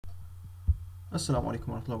السلام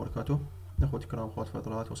عليكم ورحمة الله وبركاته. أخوتي الكرام أخوات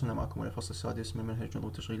الفضلات، وصلنا معكم إلى الفصل السادس من منهج نظم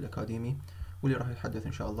التشغيل الأكاديمي، واللي راح يتحدث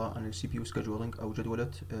إن شاء الله عن السي بي يو سكجولينج أو جدولة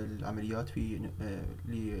العمليات في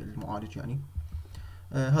للمعالج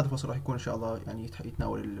هذا الفصل راح يكون إن شاء الله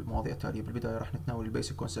يتناول المواضيع التالية. بالبداية راح نتناول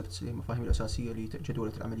البيسك كونسبتس، المفاهيم الأساسية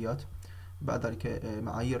لجدولة العمليات. بعد ذلك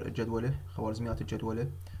معايير الجدولة، خوارزميات الجدولة،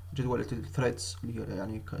 جدولة الثريدز اللي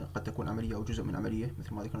هي قد تكون عملية أو جزء من عملية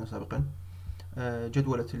مثل ما ذكرنا سابقا.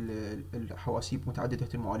 جدولة الحواسيب متعددة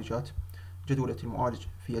المعالجات، جدولة المعالج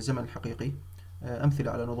في الزمن الحقيقي،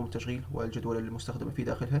 أمثلة على نظم التشغيل والجدولة المستخدمة في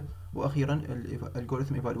داخلها، وأخيرا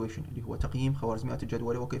الالجوريثم ايفالويشن اللي هو تقييم خوارزميات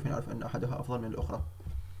الجدولة وكيف نعرف أن أحدها أفضل من الأخرى.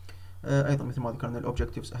 أيضا مثل ما ذكرنا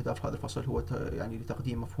الأوبجكتيفز، أهداف هذا الفصل هو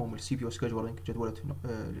لتقديم مفهوم السي بي يو سكجولينج جدولة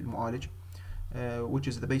المعالج، which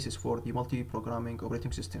is the basis for the multi-programming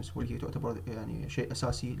operating systems، واللي هي تعتبر شيء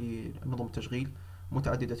أساسي لنظم التشغيل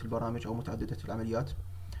متعددة البرامج أو متعددة العمليات.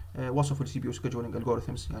 وصف السي بي يو سكجولينج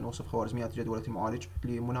الجوريثمز، وصف خوارزميات جدولة المعالج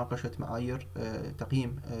لمناقشة معايير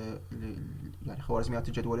تقييم خوارزميات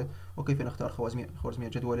الجدولة وكيف نختار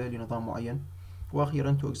خوارزميات جدولة لنظام معين.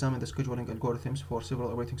 وأخيرا to examine the scheduling algorithms for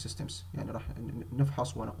several operating systems، راح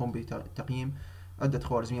نفحص ونقوم بتقييم عدة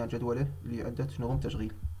خوارزميات جدولة لعدة نظم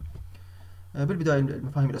تشغيل. بالبداية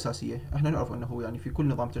المفاهيم الأساسية، احنا نعرف أنه في كل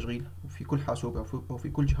نظام تشغيل وفي كل حاسوب أو في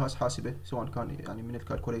كل جهاز حاسبة، سواء كان من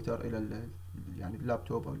الكالكوليتر إلى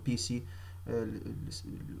اللابتوب أو البي سي،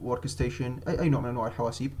 الورك ستيشن، أي نوع من أنواع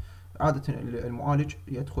الحواسيب، عادة المعالج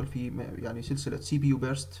يدخل في سلسلة سي بي يو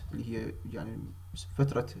بيرست اللي هي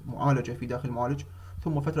فترة معالجة في داخل المعالج،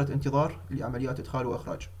 ثم فترة انتظار لعمليات إدخال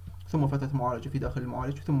وإخراج، ثم فترة معالجة في داخل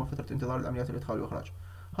المعالج، ثم فترة انتظار لعمليات الإدخال والإخراج.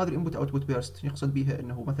 هذه الانبوت اوتبوت بيرست يقصد بها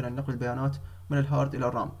انه مثلا نقل بيانات من الهارد الى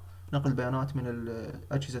الرام، نقل بيانات من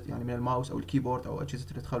الاجهزه من الماوس او الكيبورد او اجهزه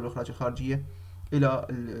الادخال والاخراج الخارجيه الى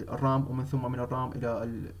الرام، ومن ثم من الرام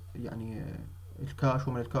الى الكاش،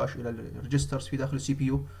 ومن الكاش الى الريجسترز في داخل السي بي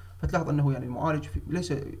يو. فتلاحظ انه المعالج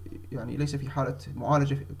ليس في حاله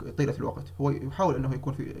معالجه طيله الوقت، هو يحاول انه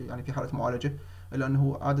يكون في حاله معالجه، الا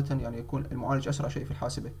انه عاده يكون المعالج اسرع شيء في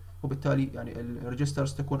الحاسبه، وبالتالي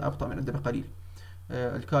الريجسترز تكون ابطا من عنده بقليل،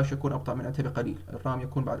 الكاش يكون أبطأ من عنده بقليل، الرام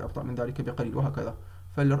يكون بعد أبطأ من ذلك بقليل، وهكذا.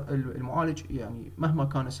 فالمعالج مهما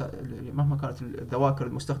كانت الذواكر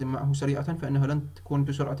المستخدمة معه سريعة، فإنها لن تكون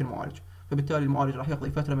بسرعة المعالج، فبالتالي المعالج راح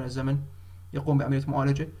يقضي فترة من الزمن يقوم بعملية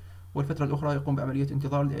معالجة، والفترة الأخرى يقوم بعملية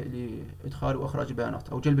انتظار لإدخال وإخراج البيانات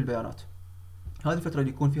أو جلب البيانات. هذه الفترة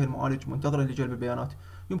اللي يكون فيها المعالج منتظرا لجلب البيانات،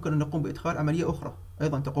 يمكن أن نقوم بإدخال عملية أخرى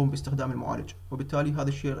أيضا تقوم باستخدام المعالج، وبالتالي هذا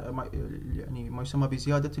الشيء ما يسمى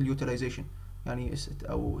بزيادة اليوتيلايزيشن،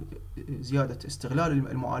 أو زيادة استغلال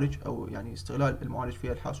المعالج، أو استغلال المعالج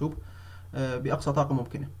في الحاسوب بأقصى طاقة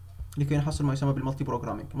ممكنة لكي نحصل ما يسمى بالمالتي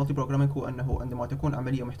بروجرامينج. المالتي بروجرامينج هو أنه عندما تكون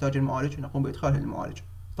عملية محتاجة المعالج نقوم بإدخالها للمعالج،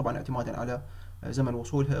 طبعا اعتمادا على زمن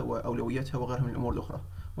وصولها وأولويتها وغيرها من الأمور الأخرى.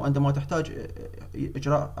 وعندما تحتاج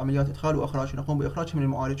إجراء عمليات إدخال وإخراج نقوم بإخراجها من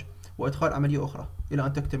المعالج وإدخال عملية أخرى إلى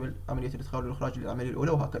أن تكتمل عملية الإدخال والإخراج للعملية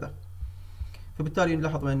الأولى، وهكذا. فبالتالي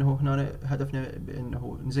نلاحظ أنه هنا هدفنا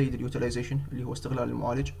بأنه نزيد اليوتيلايزيشن اللي هو استغلال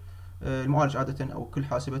المعالج. المعالج عادة أو كل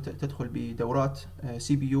حاسبة تدخل بدورات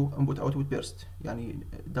سي بي يو انبوت اوتبوت بيرست،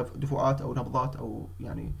 دفعات أو نبضات أو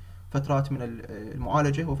فترات من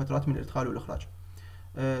المعالجة وفترات من الإدخال والإخراج.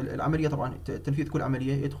 العملية طبعا تنفيذ كل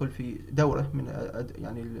عملية يدخل في دورة من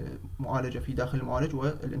المعالجة في داخل المعالج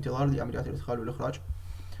والانتظار لعمليات الإدخال والإخراج.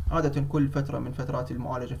 عادة كل فترة من فترات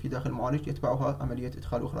المعالجة في داخل المعالج يتبعها عملية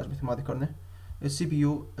إدخال وإخراج مثل ما ذكرنا. السي بي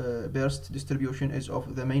يو burst distribution is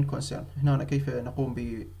of the main concern. هنا كيف نقوم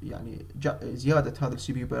زيادة هذا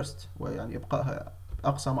السي بي يو burst إبقائها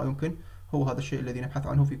أقصى ما يمكن، هو هذا الشيء الذي نبحث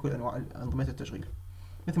عنه في كل أنواع أنظمة التشغيل.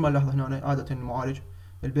 مثل ما نلاحظ هنا عادة المعالج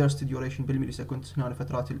البيرست ديوريشن بالملي سكند، هنا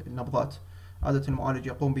فترات النبضات، عادة المعالج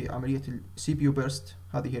يقوم بعملية السي بي يو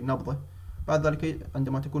burst، هذه هي النبضة. بعد ذلك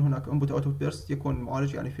عندما تكون هناك input output burst يكون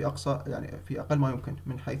المعالج في أقصى في أقل ما يمكن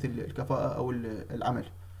من حيث الكفاءة أو العمل.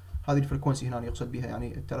 هذه الفريكونسي هنا يقصد بها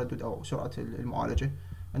التردد أو سرعة المعالجة.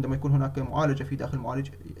 عندما يكون هناك معالجة في داخل المعالج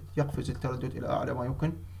يقفز التردد إلى أعلى ما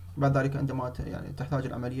يمكن. بعد ذلك عندما تحتاج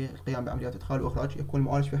العملية القيام بعمليات إدخال وإخراج يكون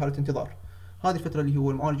المعالج في حالة انتظار. هذه الفترة اللي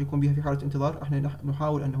هو المعالج يكون بها في حالة انتظار احنا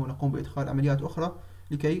نحاول أنه نقوم بإدخال عمليات أخرى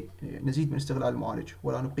لكي نزيد من استغلال المعالج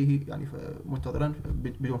ولا نبقيه منتظرا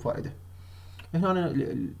بدون فائدة. هنا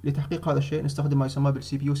لتحقيق هذا الشيء نستخدم ما يسمى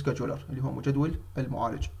بالسي بي يو سكجولر اللي هو مجدول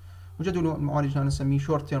المعالج. مجدول المعالج هنا نسميه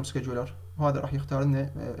شورت تيرم سكجولر، وهذا راح يختار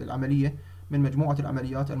لنا العملية من مجموعة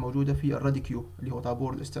العمليات الموجودة في الريدي كيو اللي هو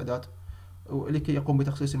طابور الاستعداد، ولكي يقوم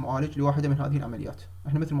بتخصيص المعالج لواحدة من هذه العمليات.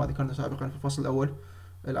 احنا مثل ما ذكرنا سابقا في الفصل الأول،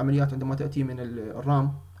 العمليات عندما تأتي من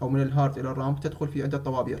الرام أو من الهارد إلى الرام تدخل في عدة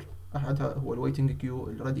طوابير، احدها هو الويتنج كيو،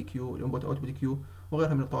 الريدي كيو، الانبوت اوتبوت كيو،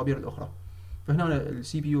 وغيرها من الطوابير الاخرى. فهنا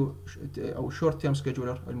السي بي يو او الشورت تيرم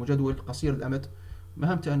سكيدولر، المجدول قصير الامد،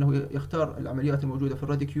 مهمته انه يختار العمليات الموجوده في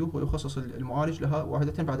الريدي كيو ويخصص المعالج لها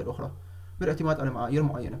واحده بعد الاخرى بالاعتماد على معايير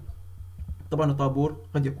معينه. طبعا الطابور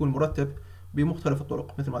قد يكون مرتب بمختلف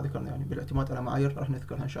الطرق مثل ما ذكرنا، يعني بالاعتماد على معايير راح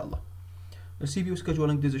نذكرها ان شاء الله. السي بي يو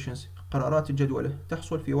سكيدولينج ديسيشنز، قرارات الجدولة،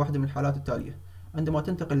 تحصل في واحدة من الحالات التالية: عندما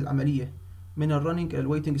تنتقل العملية من الرننج إلى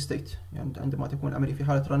الويتنج ستيت، يعني عندما تكون العملية في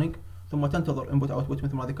حالة رننج ثم تنتظر انبوت اوتبوت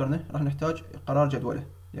مثل ما ذكرنا، راح نحتاج قرار جدولة،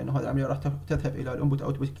 لأنه هذه العملية راح تذهب إلى الانبوت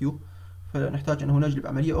اوتبوت كيو، فنحتاج أنه نجلب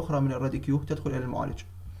عملية أخرى من الريدي كيو تدخل إلى المعالج.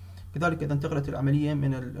 كذلك إذا انتقلت العملية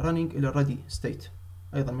من الرننج إلى الريدي ستيت،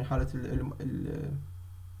 أيضا من حالة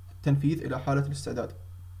التنفيذ إلى حالة الاستعداد.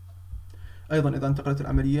 ايضا اذا انتقلت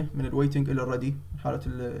العمليه من الويتنج الى الريدي،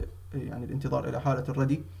 حاله يعني الانتظار الى حاله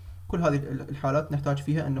الريدي، كل هذه الحالات نحتاج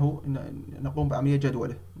فيها انه نقوم بعمليه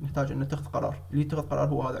جدوله، نحتاج ان نتخذ قرار. اللي يتخذ قرار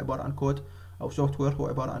هو هذا عباره عن كود او سوفت وير، هو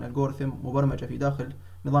عباره عن الجوريثم مبرمجه في داخل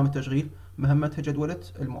نظام التشغيل، مهمتها جدوله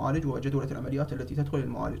المعالج وجدوله العمليات التي تدخل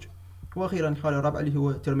المعالج. واخيرا الحاله الرابعه اللي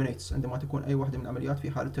هو terminates، عندما تكون اي واحده من العمليات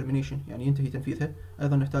في حاله termination، يعني ينتهي تنفيذها،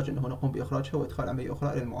 ايضا نحتاج انه نقوم باخراجها وادخال عمليه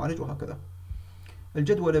اخرى الى المعالج، وهكذا.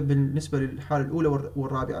 الجدولة بالنسبة للحالة الأولى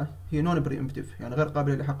والرابعة هي نون بريمبتيف، يعني غير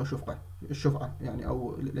قابلة لحق الشفعة يعني،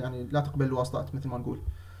 أو يعني لا تقبل الواسطات مثل ما نقول.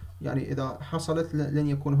 يعني إذا حصلت لن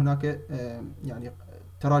يكون هناك يعني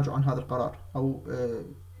تراجع عن هذا القرار، أو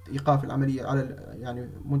إيقاف العملية على يعني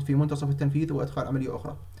في منتصف التنفيذ وإدخال عملية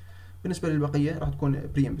أخرى. بالنسبة للبقية راح تكون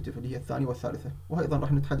بريمبتيف اللي هي الثانية والثالثة، وأيضا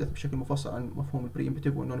راح نتحدث بشكل مفصل عن مفهوم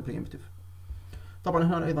البريمبتيف والنون بريمبتيف. طبعا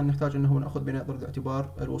هنا ايضا نحتاج انه ناخذ بنظر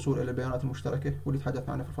الاعتبار الوصول الى البيانات المشتركه، واللي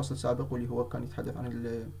تحدثنا عنه في الفصل السابق، واللي هو كان يتحدث عن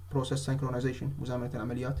البروسيس سينكرونايزيشن، مزامنه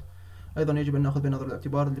العمليات. ايضا يجب ان ناخذ بنظر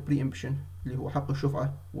الاعتبار البري امبشن، اللي هو حق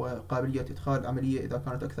الشفعه وقابليه ادخال العمليه اذا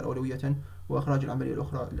كانت اكثر اولويه، واخراج العمليه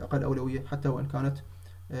الاخرى الاقل اولويه حتى وان كانت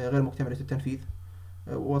غير مكتمله التنفيذ.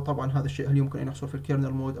 وطبعا هذا الشيء هل يمكن ان يحصل في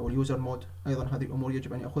الكيرنل مود او اليوزر مود؟ ايضا هذه الامور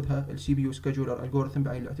يجب ان ياخذها السي بي يو سكيدولر الجوريثم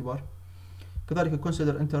بعين الاعتبار. كذلك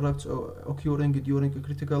consider interrupts occurring during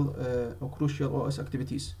critical or crucial OS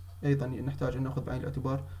activities. أيضا نحتاج أن نأخذ بعين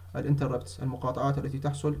الاعتبار الانتربتس، المقاطعات التي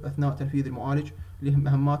تحصل أثناء تنفيذ المعالج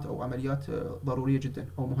لمهمات أو عمليات ضرورية جدا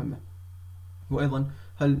أو مهمة. وأيضا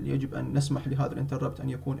هل يجب أن نسمح لهذا الانتربت أن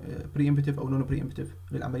يكون preemptive أو non preemptive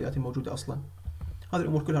للعمليات الموجودة أصلا. هذه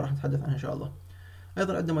الأمور كلها راح نتحدث عنها إن شاء الله.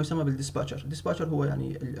 أيضا عندنا ما يسمى بالديسباتشر. الديسباتشر هو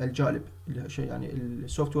يعني الجالب، يعني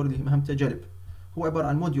السوفت وير اللي مهمته جلب. هو عبارة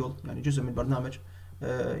عن موديول، يعني جزء من برنامج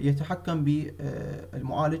يتحكم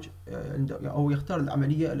بالمعالج أو يختار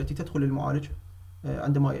العملية التي تدخل المعالج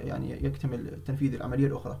عندما يعني يكتمل تنفيذ العملية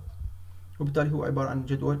الأخرى. وبالتالي هو عبارة عن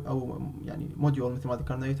جدول أو يعني موديول مثل ما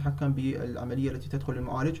ذكرنا يتحكم بالعملية التي تدخل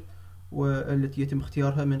المعالج، والتي يتم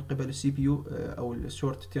اختيارها من قبل السي بي يو أو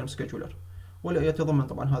الشورت تيرم سكيدولر. ولا يتضمن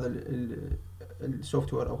طبعا هذا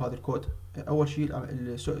السوفت وير أو هذا الكود أول شيء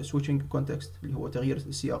السويتشنج كونتكست، اللي هو تغيير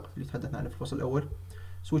السياق اللي تحدثنا عنه في الفصل الأول.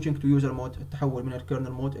 switching to user mode، التحول من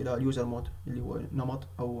الكيرنل مود إلى اليوزر مود اللي هو نمط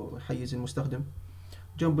أو حيز المستخدم.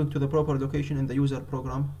 jumping to the proper location in the user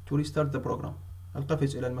program to restart the program،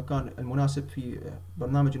 القفز إلى المكان المناسب في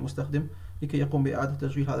برنامج المستخدم لكي يقوم بإعادة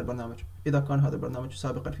تشغيل هذا البرنامج، إذا كان هذا البرنامج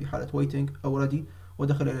سابقا في حالة waiting أو ready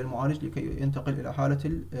ودخل إلى المعالج لكي ينتقل إلى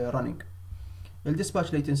حالة running.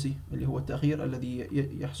 الديسباتش latency اللي هو التأخير الذي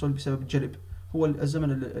يحصل بسبب الجلب، هو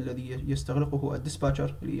الزمن الذي يستغرقه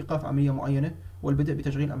الديسباتشر لإيقاف عملية معينة والبدء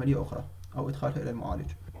بتشغيل عملية أخرى أو إدخالها إلى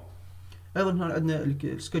المعالج. أيضا هنا عندنا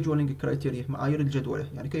السكيدولينج كرايتيريا، معايير الجدولة،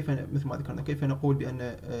 يعني كيف مثل ما ذكرنا كيف نقول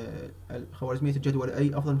بأن خوارزمية الجدولة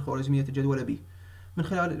A أفضل من خوارزمية الجدولة B، من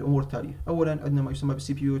خلال الأمور التالية. أولا عندنا ما يسمى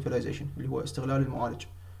بالسي بي يو يوتيلايزيشن اللي هو استغلال المعالج.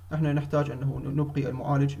 احنا نحتاج أنه نبقي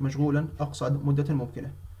المعالج مشغولا أقصى مدة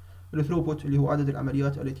ممكنة. الثروبوت اللي هو عدد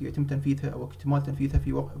العمليات التي يتم تنفيذها أو اكتمال تنفيذها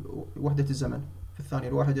في وحدة الزمن، في الثانية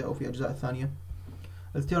الواحدة أو في أجزاء الثانية.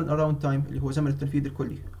 التيرن أراوند تايم اللي هو زمن التنفيذ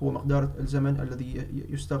الكلي، هو مقدار الزمن الذي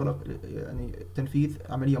يستغرق يعني تنفيذ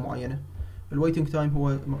عملية معينة. الويتنج تايم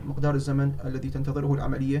هو مقدار الزمن الذي تنتظره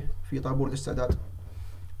العملية في طابور الاستعداد.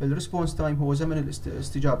 الريسبونس تايم هو زمن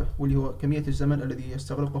الاستجابة، واللي هو كمية الزمن الذي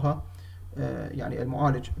يستغرقها يعني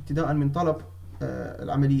المعالج ابتداء من طلب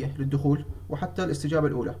العملية للدخول وحتى الاستجابة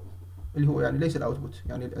الأولى، اللي هو يعني ليس الاوتبوت،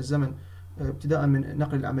 يعني الزمن ابتداء من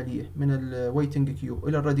نقل العملية من الويتنج كيو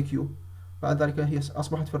إلى الريدي كيو، بعد ذلك هي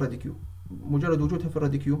أصبحت في الريدي كيو. مجرد وجودها في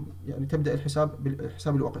الريدي كيو يعني تبدأ الحساب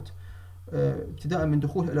بالحساب الوقت ابتداء من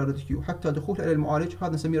دخولها إلى الريدي كيو حتى دخولها إلى المعالج،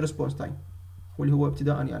 هذا نسميه ريسبونس تايم، واللي هو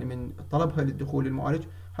ابتداء يعني من طلبها للدخول للمعالج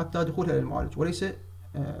حتى دخولها إلى المعالج وليس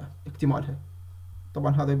اكتمالها.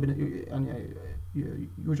 طبعا هذا يعني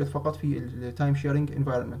يوجد فقط في التايم شيرنج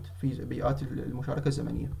انفايرمنت، في بيئات المشاركة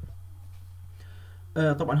الزمنية.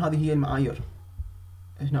 طبعا هذه هي المعايير،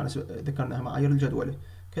 هنا ذكرناها معايير الجدولة.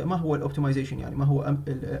 ما هو الاوبتمايزيشن؟ يعني ما هو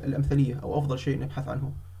الأمثلية أو أفضل شيء نبحث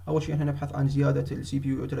عنه؟ أول شيء احنا نبحث عن زيادة السي بي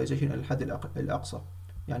يو يوتيلايزيشن إلى الحد الأقصى،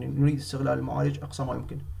 يعني نريد استغلال المعالج أقصى ما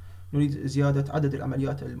يمكن. نريد زيادة عدد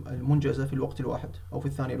العمليات المنجزة في الوقت الواحد أو في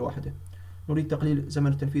الثانية الواحدة. نريد تقليل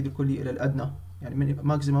زمن التنفيذ الكلي إلى الأدنى، يعني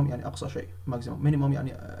ماكسيمم يعني أقصى شيء، ماكسيمم مينيمم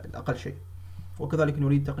يعني الأقل شيء. وكذلك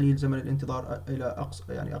نريد تقليل زمن الانتظار إلى أقصى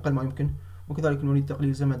يعني أقل ما يمكن، وكذلك نريد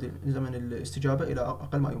تقليل زمن الاستجابة إلى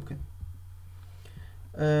أقل ما يمكن.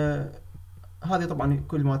 هذه طبعا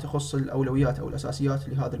كل ما تخص الأولويات أو الأساسيات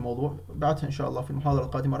لهذا الموضوع. بعدها إن شاء الله في المحاضرة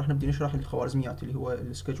القادمة راح نبدأ نشرح الخوارزميات اللي هو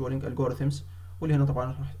السكيدجولينج الجوريثمز، واللي هنا طبعا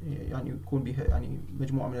راح يعني يكون بها يعني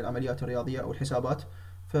مجموعة من العمليات الرياضية أو الحسابات.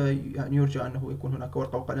 فيعني يرجى أنه يكون هناك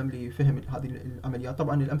ورقة وقلم لفهم هذه العمليات.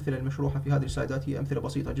 طبعا الأمثلة المشروحة في هذه السلايدات هي أمثلة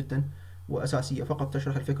بسيطة جدا وأساسية، فقط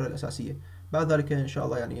تشرح الفكرة الأساسية. بعد ذلك إن شاء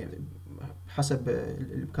الله يعني حسب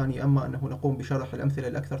الإمكانية، أما أنه نقوم بشرح الأمثلة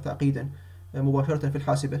الأكثر تعقيدا مباشرة في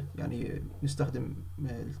الحاسبة، يعني نستخدم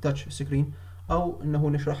التاتش سكرين، أو أنه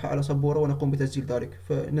نشرحها على سبورة ونقوم بتسجيل ذلك.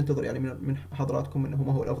 فننتظر يعني من حضراتكم أنه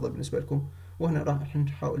ما هو الأفضل بالنسبة لكم. وهنا راح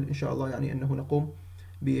نحاول إن شاء الله يعني أنه نقوم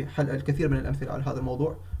بحل الكثير من الأمثلة على هذا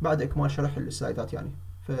الموضوع بعد إكمال شرح السلايدات يعني.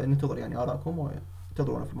 فننتظر يعني آراءكم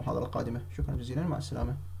وانتظرونا في المحاضرة القادمة. شكرا جزيلا، مع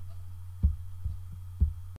السلامة.